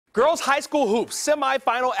Girls High School Hoops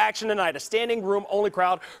semifinal action tonight. A standing room only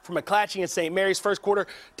crowd from McClatchy and St. Mary's. First quarter,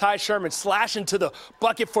 Ty Sherman slashing to the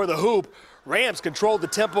bucket for the hoop. Rams controlled the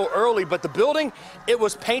tempo early, but the building, it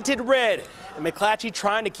was painted red. And McClatchy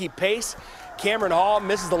trying to keep pace. Cameron Hall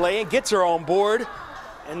misses the lay-in, gets her on board,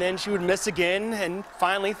 and then she would miss again. And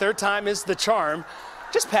finally, third time is the charm.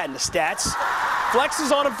 Just padding the stats.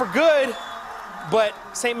 Flexes on him for good. But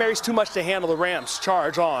St. Mary's too much to handle. The Rams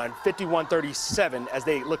charge on 51-37 as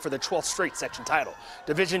they look for the 12th straight section title.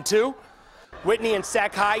 Division II, Whitney and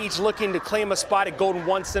Sac High each looking to claim a spot at Golden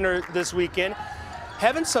One Center this weekend.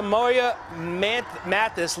 Heaven Samaria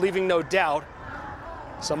Mathis leaving no doubt.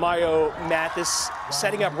 Samario Mathis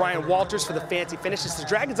setting up Ryan Walters for the fancy finishes. The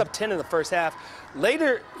Dragons up 10 in the first half.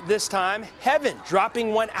 Later this time, Heaven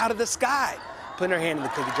dropping one out of the sky. Putting her hand in the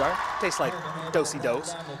cookie jar. Tastes like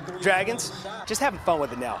do-si-dos. Dragons just having fun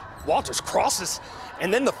with it now. Walters crosses,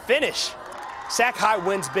 and then the finish. Sac High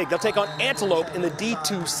wins big. They'll take on Antelope in the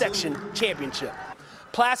D2 section championship.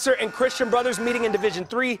 Placer and Christian Brothers meeting in Division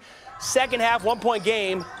III. Second half, 1-point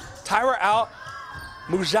game. Tyra out.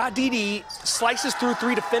 Mujadidi slices through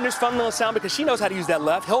three defenders, funneling sound because she knows how to use that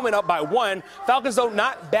left. Hillman up by one. Falcons, though,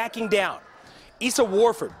 not backing down. Issa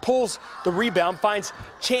Warford pulls the rebound, finds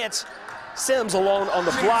Chance Sims alone on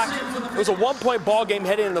the block. It was a 1-point ball game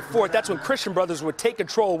heading in the fourth. That's when Christian Brothers would take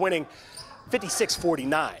control, winning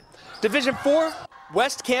 56-49. Division IV,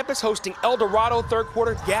 West Campus hosting El Dorado. Third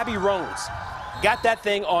quarter, Gabby Rones got that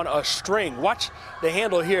thing on a string. Watch the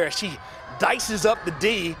handle here as she dices up the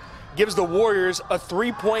D, gives the Warriors a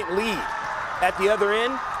 3-point lead. At the other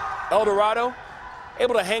end, El Dorado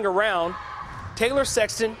able to hang around. Taylor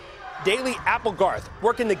Sexton, Daly Applegarth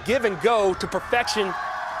working the give and go to perfection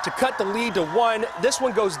to cut the lead to one. This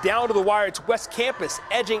one goes down to the wire. It's West Campus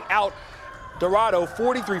edging out Dorado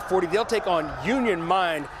 43-40. They'll take on Union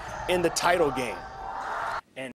Mine in the title game.